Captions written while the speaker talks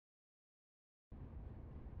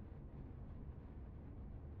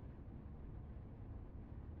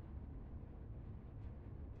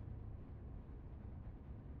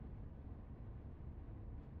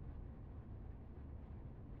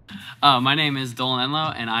My name is Dolan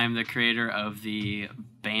Enloe, and I am the creator of the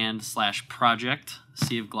band/project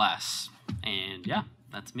Sea of Glass. And yeah,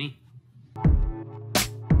 that's me.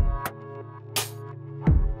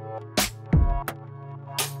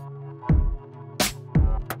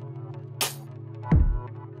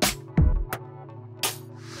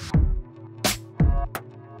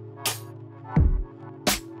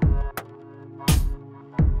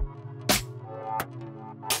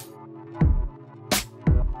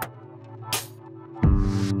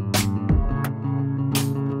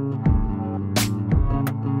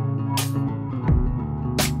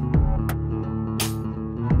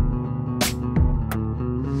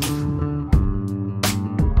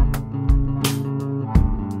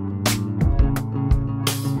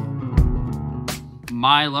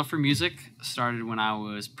 My love for music started when I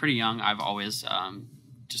was pretty young. I've always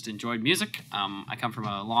just enjoyed music. I come from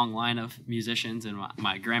a long line of musicians, and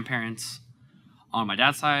my grandparents on my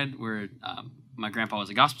dad's side were, my grandpa was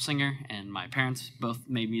a gospel singer, and my parents both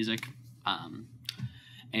made music.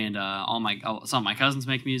 And some of my cousins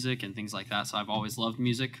make music and things like that. So I've always loved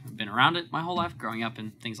music. I've been around it my whole life, growing up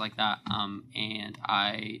and things like that. And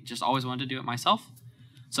I just always wanted to do it myself.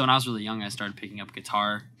 So when I was really young, I started picking up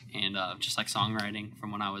guitar and just like songwriting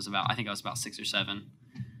from when I was about 6 or 7.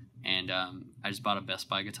 And I just bought a Best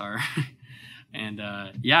Buy guitar. And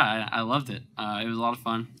yeah, I loved it. It was a lot of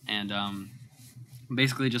fun. And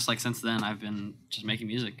basically just like since then, I've been just making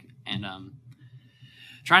music and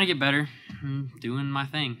trying to get better, doing my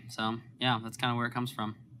thing. So yeah, that's kind of where it comes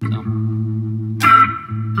from.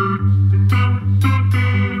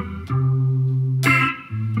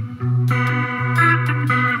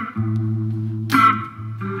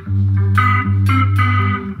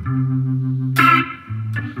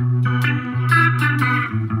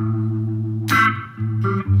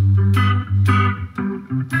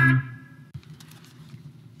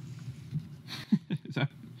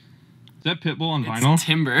 Is that Pitbull on vinyl? It's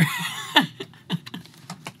Timber.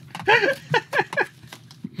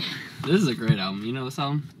 This is a great album. You know this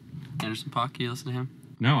album? Anderson .Paak, you listen to him?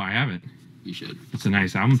 No, I haven't. You should. It's a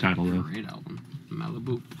nice album title, though. Great album.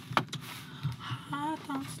 Malibu. I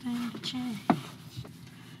don't stand a chance.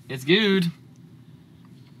 It's good.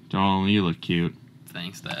 Dolan, you look cute.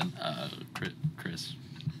 Thanks, Dad. Chris.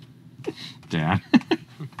 Dad.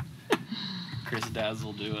 Chris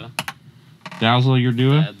Dazzle Dua. Dazzle your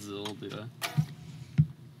Dua? Dazzle Dua.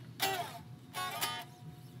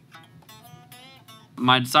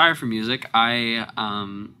 My desire for music, when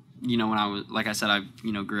I was, like I said, I,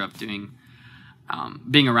 grew up doing,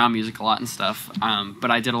 being around music a lot and stuff.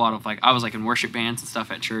 But I did a lot of, I was, in worship bands and stuff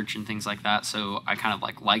at church and things like that. So I kind of,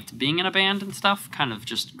 liked being in a band and stuff. Kind of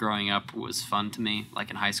just growing up was fun to me,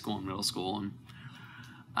 in high school and middle school. And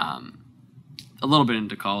a little bit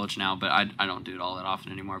into college now, but I don't do it all that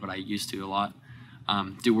often anymore, but I used to a lot,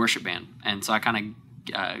 do worship band. And so I kind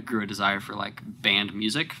of grew a desire for, band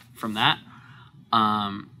music from that.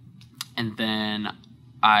 And then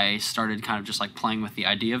I started kind of just playing with the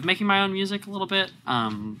idea of making my own music a little bit.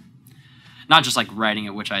 Not just writing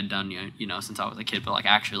it, which I'd done, since I was a kid, but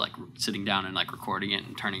actually sitting down and recording it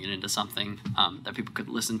and turning it into something that people could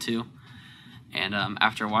listen to. And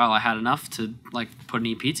after a while, I had enough to put an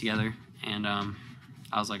EP together, and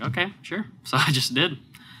I was like, okay, sure. So I just did,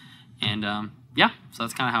 and yeah, so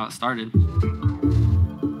that's kind of how it started.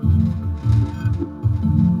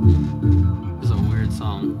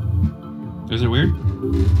 Song. Is it weird?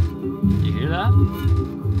 You hear that?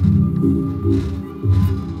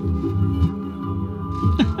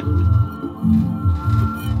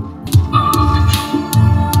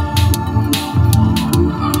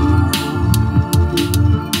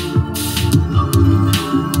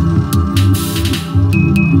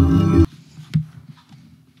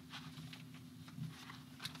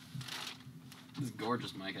 This is a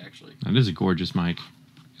gorgeous mic, actually. That is a gorgeous mic.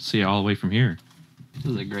 See it all the way from here. This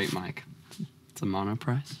is a great mic. It's a mono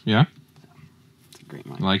price. Yeah? It's a great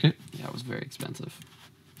mic. You like it? Yeah, it was very expensive.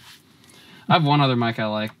 I have one other mic I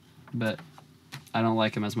like, but I don't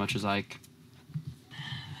like him as much as Ike.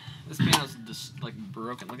 This piano's just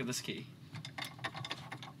broken. Look at this key.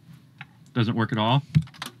 Doesn't work at all?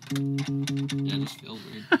 Yeah, it just feels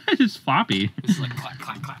weird. It's just floppy. It's clap, clap,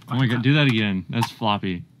 clap, clap. Oh my god, do that again. That's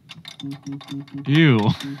floppy. Ew.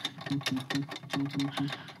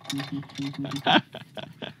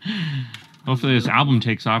 Hopefully this album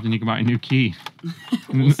takes off and you can buy a new key.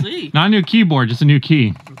 We'll see. Not a new keyboard, just a new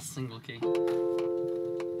key. It's a single key.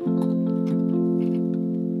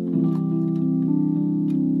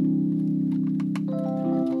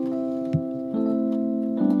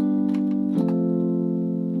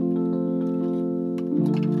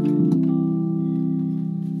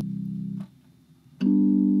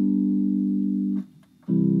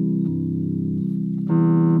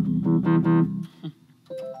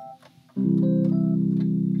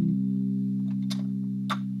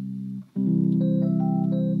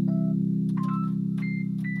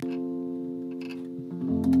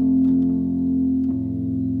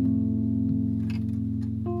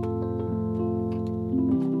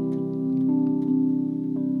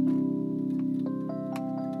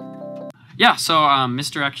 Yeah, so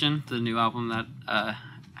Misdirection, the new album that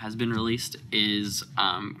has been released, is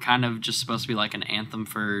kind of just supposed to be like an anthem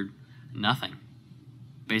for nothing.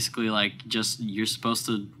 Basically, like, just you're supposed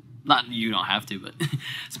to, not you don't have to, but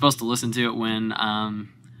supposed to listen to it when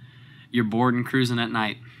you're bored and cruising at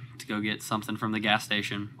night to go get something from the gas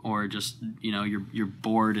station, or just, you know, you're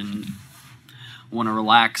bored and want to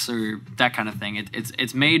relax, or that kind of thing.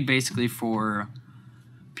 It's made basically for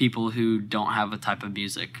people who don't have a type of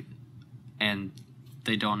music and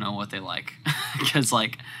they don't know what they like. Because,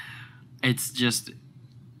 like, it's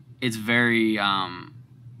very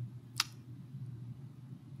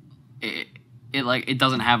it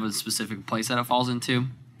doesn't have a specific place that it falls into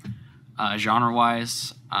genre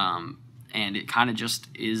wise, and it kind of just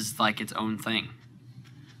is like its own thing.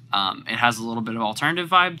 It has a little bit of alternative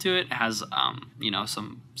vibe to it. It has you know,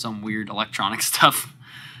 some weird electronic stuff,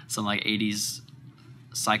 some like 80s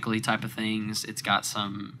cycly type of things. It's got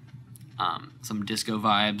some disco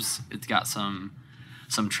vibes. It's got some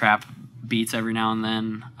trap beats every now and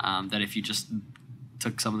then, that if you just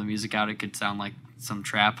took some of the music out, it could sound like some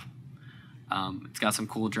trap. It's got some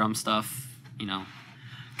cool drum stuff, you know,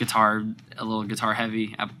 a little guitar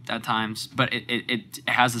heavy at times, but it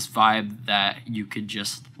has this vibe that you could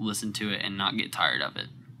just listen to it and not get tired of it,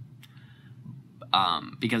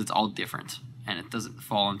 because it's all different and it doesn't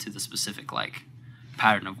fall into the specific like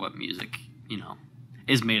pattern of what music, you know,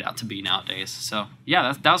 is made out to be nowadays. So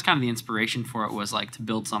yeah, that was kind of the inspiration for it, was like to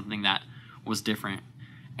build something that was different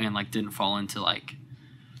and like didn't fall into like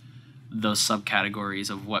those subcategories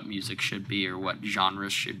of what music should be or what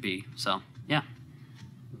genres should be. So yeah.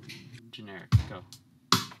 Generic, go.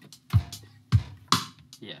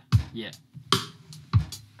 Yeah.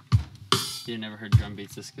 You've never heard drum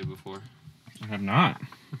beats this good before. I have not.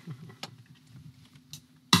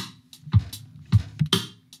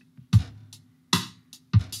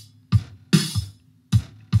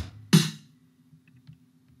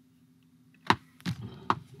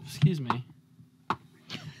 Excuse me.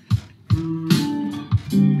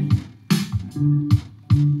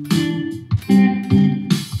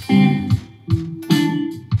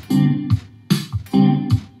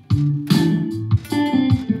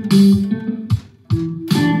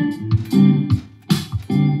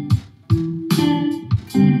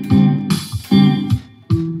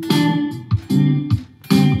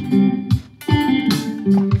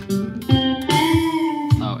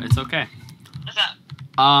 Oh, it's okay. What's up?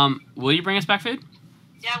 Will you bring us back food?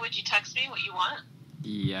 Yeah, would you text me what you want?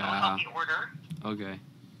 Yeah. I'll help you order. Okay.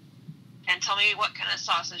 And tell me what kind of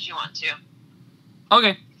sauces you want too.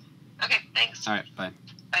 Okay. Okay, thanks. All right, bye.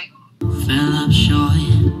 Bye. Fell up short,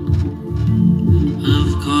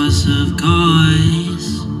 of course,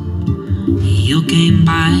 you came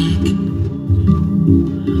back.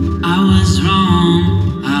 I was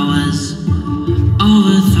wrong, I was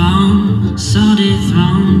overthrown, so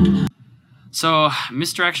dethroned. So,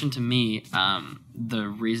 Misdirection to me, the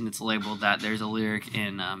reason it's labeled that, there's a lyric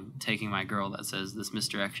in Taking My Girl that says, "This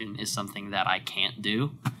misdirection is something that I can't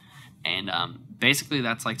do." And basically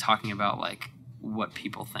that's like talking about like what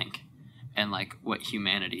people think and like what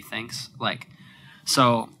humanity thinks. Like,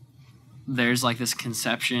 so there's like this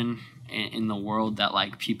conception in the world that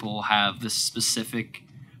like people have this specific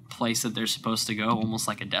place that they're supposed to go, almost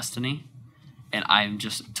like a destiny. And I'm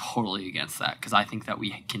just totally against that, because I think that we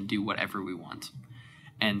can do whatever we want.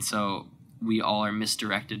 And so we all are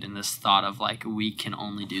misdirected in this thought of like, we can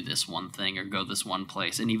only do this one thing or go this one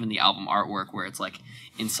place. And even the album artwork, where it's like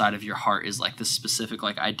inside of your heart is like this specific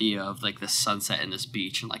like idea of like this sunset and this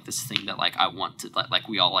beach, and like this thing that like I want to, like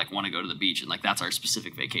we all like want to go to the beach, and like that's our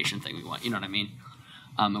specific vacation thing we want, you know what I mean?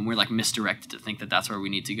 And we're like misdirected to think that that's where we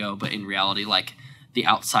need to go. But in reality, like the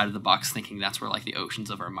outside of the box thinking, that's where like the oceans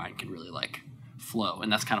of our mind can really like flow.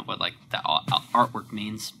 And that's kind of what like that artwork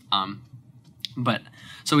means. But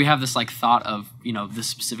so we have this like thought of, you know, this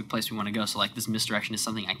specific place we want to go. So like this misdirection is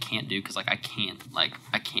something I can't do, because like I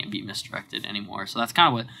can't be misdirected anymore. So that's kind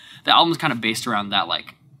of what the album is kind of based around, that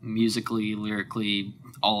like musically, lyrically,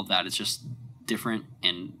 all of that is just different.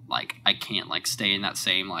 And like I can't like stay in that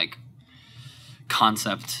same like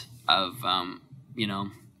concept of you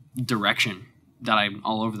know, direction, that I'm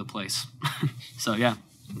all over the place. So yeah,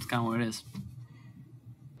 that's kind of what it is.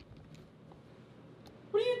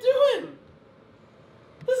 What are you doing?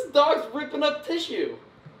 This dog's ripping up tissue.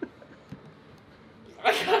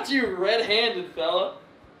 I got you red-handed, fella.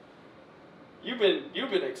 You've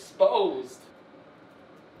been exposed.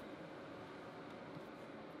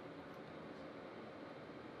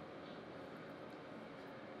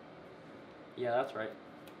 Yeah, that's right.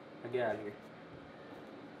 Now get out of here.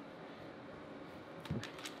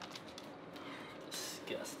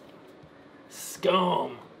 Disgusting.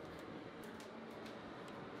 scum.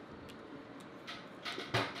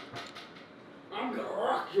 I'm gonna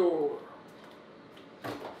rock your world.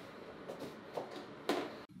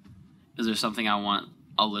 Is there something I want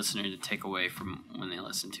a listener to take away from when they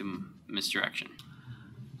listen to Misdirection?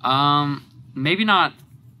 Maybe not.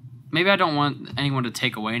 Maybe I don't want anyone to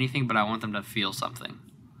take away anything, but I want them to feel something.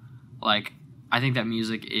 Like, I think that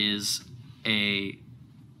music is it's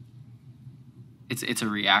a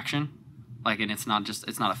reaction. Like, and it's not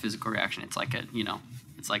a physical reaction. It's like an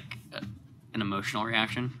emotional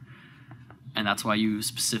reaction. And that's why you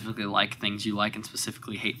specifically like things you like and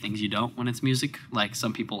specifically hate things you don't when it's music. Like,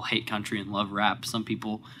 some people hate country and love rap. Some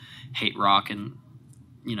people hate rock and,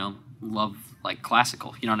 love, like,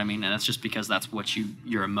 classical. You know what I mean? And that's just because that's what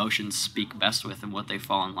your emotions speak best with and what they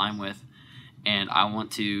fall in line with. And I want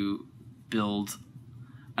to build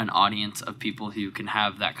an audience of people who can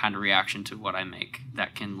have that kind of reaction to what I make,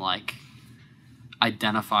 that can, like,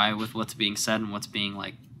 identify with what's being said and what's being,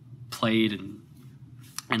 like, played and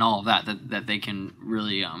all of that they can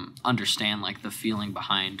really understand, like, the feeling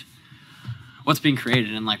behind what's being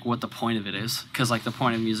created and, like, what the point of it is. Because, like, the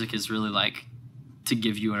point of music is really, like, to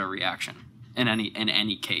give you a reaction in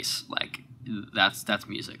any case. Like, that's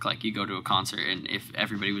music. Like, you go to a concert, and if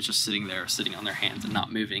everybody was just sitting there sitting on their hands and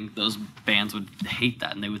not moving, those bands would hate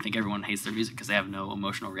that, and they would think everyone hates their music because they have no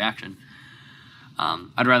emotional reaction.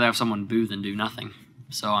 I'd rather have someone boo than do nothing.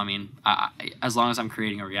 So, I mean, as long as I'm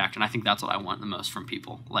creating a reaction, I think that's what I want the most from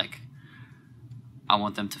people. Like, I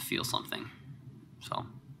want them to feel something. So,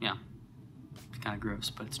 yeah. It's kind of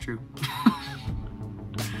gross, but it's true.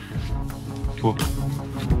 Cool.